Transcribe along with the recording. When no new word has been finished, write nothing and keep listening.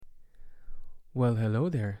Well, hello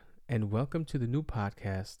there, and welcome to the new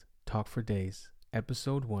podcast, Talk for Days,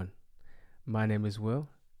 Episode 1. My name is Will,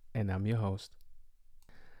 and I'm your host.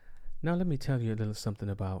 Now, let me tell you a little something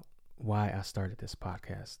about why I started this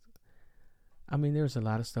podcast. There's a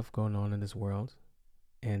lot of stuff going on in this world,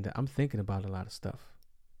 and I'm thinking about a lot of stuff,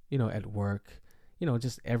 at work,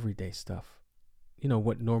 just everyday stuff,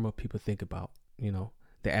 what normal people think about,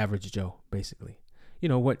 the average Joe, basically.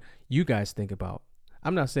 What you guys think about.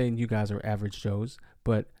 I'm not saying you guys are average Joes,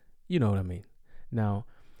 but you know what I mean. Now,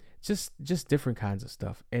 just different kinds of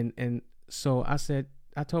stuff. And so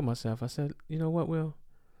I told myself, I said, you know what, Will,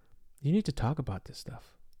 you need to talk about this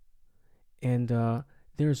stuff. And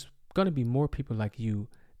there's going to be more people like you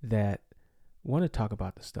that want to talk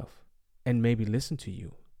about this stuff and maybe listen to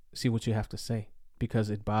you, see what you have to say because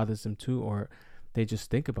it bothers them too, or they just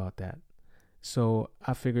think about that. So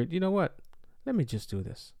I figured, you know what, let me just do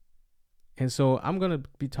this. And so I'm going to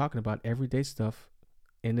be talking about everyday stuff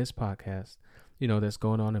in this podcast, that's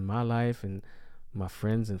going on in my life and my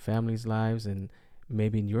friends and family's lives and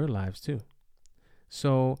maybe in your lives too.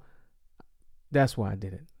 So that's why I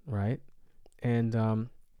did it, right? And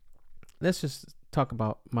let's just talk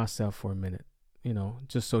about myself for a minute,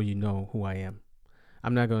 just so you know who I am.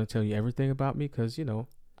 I'm not going to tell you everything about me because,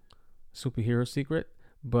 superhero secret,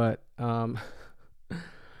 but my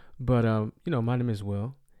name is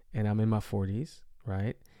Will and I'm in my 40s,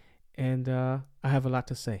 right? And I have a lot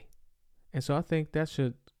to say. And so I think that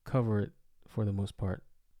should cover it for the most part,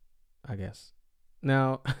 I guess.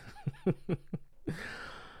 Now,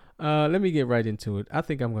 let me get right into it. I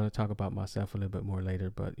think I'm going to talk about myself a little bit more later,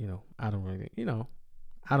 but, I don't really,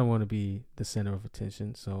 I don't want to be the center of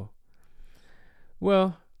attention. So,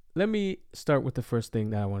 well, let me start with the first thing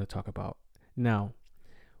that I want to talk about. Now,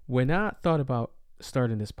 when I thought about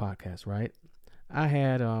starting this podcast, right, I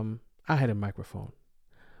had a microphone,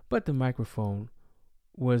 but the microphone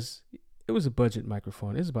was a budget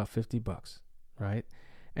microphone. It was about $50, right?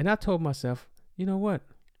 And I told myself, you know what?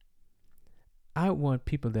 I want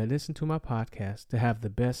people that listen to my podcast to have the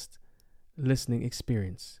best listening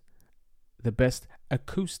experience, the best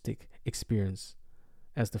acoustic experience,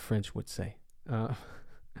 as the French would say.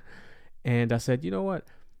 And I said, you know what?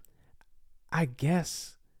 I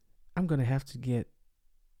guess I'm going to have to get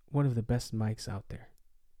one of the best mics out there.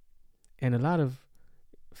 And a lot of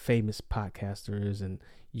famous podcasters and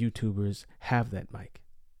YouTubers have that mic.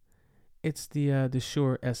 It's the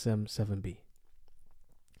Shure SM7B.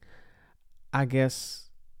 I guess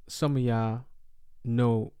some of y'all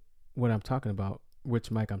know what I'm talking about,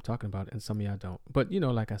 which mic I'm talking about, and some of y'all don't. But,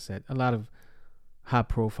 like I said, a lot of high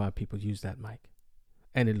profile people use that mic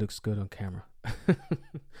and it looks good on camera.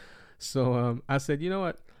 So I said, you know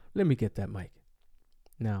what? Let me get that mic.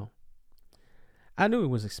 Now, I knew it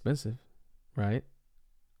was expensive, right?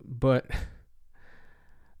 But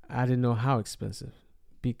I didn't know how expensive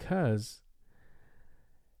because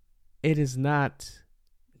it is not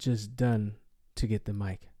just done to get the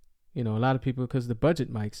mic. A lot of people, because the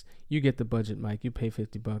budget mics, you get the budget mic, you pay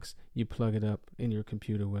 $50, you plug it up in your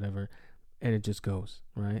computer, whatever, and it just goes,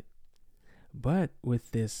 right? But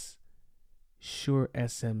with this Shure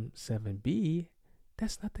SM7B,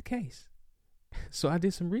 that's not the case. So I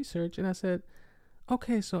did some research and I said,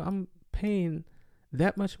 okay, so I'm paying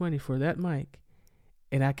that much money for that mic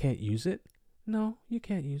and I can't use it? No, you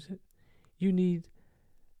can't use it. You need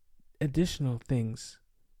additional things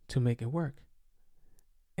to make it work.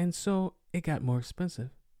 And so it got more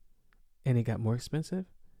expensive and it got more expensive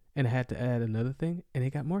and I had to add another thing and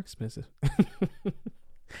it got more expensive.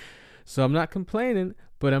 So I'm not complaining,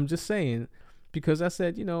 but I'm just saying, because I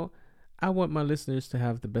said, I want my listeners to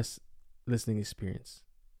have the best listening experience.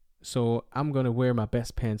 So I'm going to wear my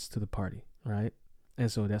best pants to the party, right?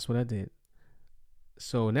 And so that's what I did.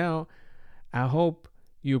 So now I hope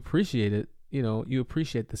you appreciate it. You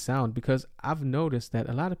appreciate the sound, because I've noticed that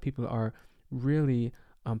a lot of people are really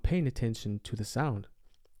paying attention to the sound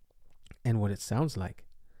and what it sounds like.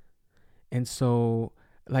 And so,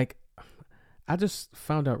 like, I just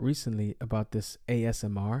found out recently about this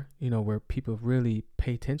ASMR, where people really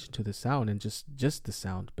pay attention to the sound and just the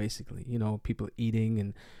sound, basically, people eating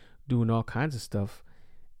and doing all kinds of stuff.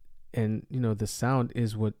 And, the sound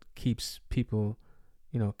is what keeps people,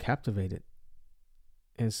 captivated.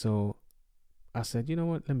 And so I said, you know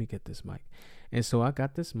what, let me get this mic. And so I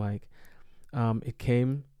got this mic. It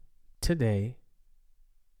came today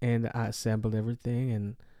and I assembled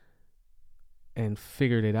everything and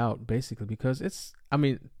figured it out, basically, because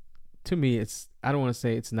to me, I don't want to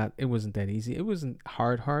say it wasn't that easy. It wasn't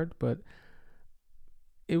hard, but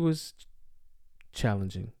it was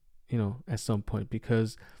challenging, at some point,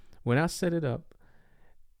 because when I set it up,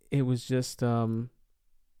 it was just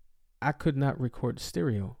I could not record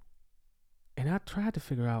stereo. And I tried to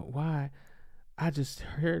figure out why I just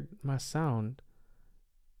heard my sound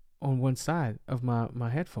on one side of my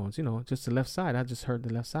headphones, just the left side. I just heard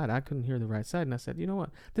the left side. I couldn't hear the right side. And I said, you know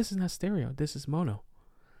what? This is not stereo. This is mono.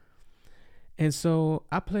 And so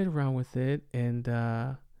I played around with it, and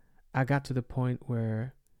I got to the point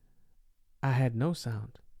where I had no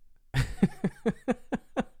sound.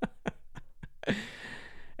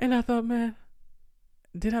 And I thought, man,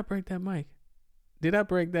 did I break that mic? Did I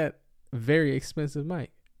break that very expensive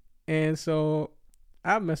mic? And so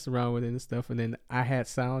I messed around with it and stuff, and then I had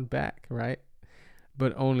sound back, right?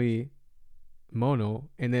 But only mono.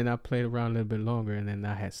 And then I played around a little bit longer, and then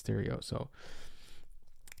I had stereo. So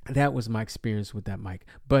that was my experience with that mic.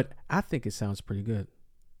 But I think it sounds pretty good.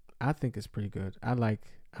 I think it's pretty good. I like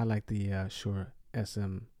the Shure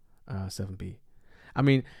SM7B. I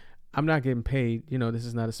mean, I'm not getting paid. This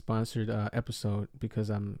is not a sponsored episode because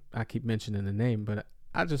I keep mentioning the name, but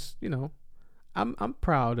I just, I'm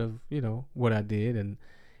proud of, what I did,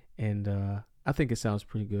 and I think it sounds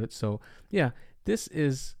pretty good. So yeah, this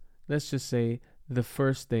is, let's just say, the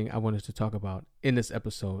first thing I wanted to talk about in this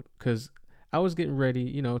episode, because I was getting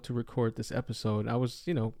ready, to record this episode. I was,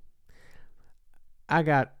 I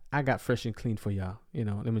got fresh and clean for y'all.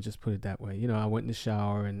 Let me just put it that way. I went in the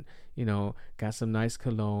shower and, got some nice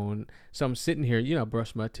cologne. So I'm sitting here, I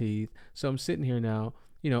brushed my teeth. So I'm sitting here now,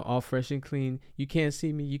 all fresh and clean. You can't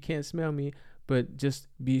see me, you can't smell me, but just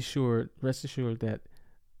rest assured that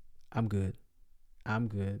I'm good. I'm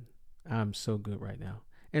good. I'm so good right now.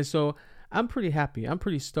 And so I'm pretty happy. I'm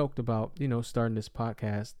pretty stoked about, starting this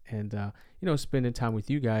podcast and, spending time with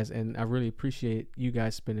you guys. And I really appreciate you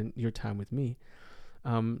guys spending your time with me.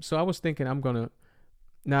 So I was thinking I'm going to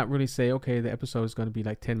not really say, okay, the episode is going to be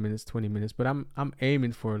like 10 minutes, 20 minutes, but I'm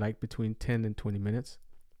aiming for like between 10 and 20 minutes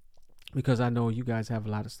because I know you guys have a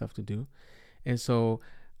lot of stuff to do. And so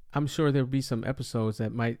I'm sure there'll be some episodes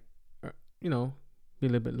that might, be a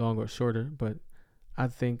little bit longer or shorter, but I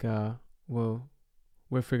think, we'll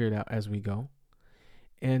figure it out as we go.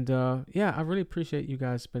 And, yeah, I really appreciate you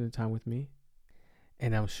guys spending time with me,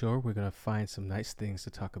 and I'm sure we're going to find some nice things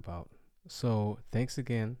to talk about. So thanks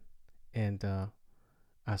again, and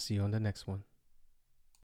I'll see you on the next one.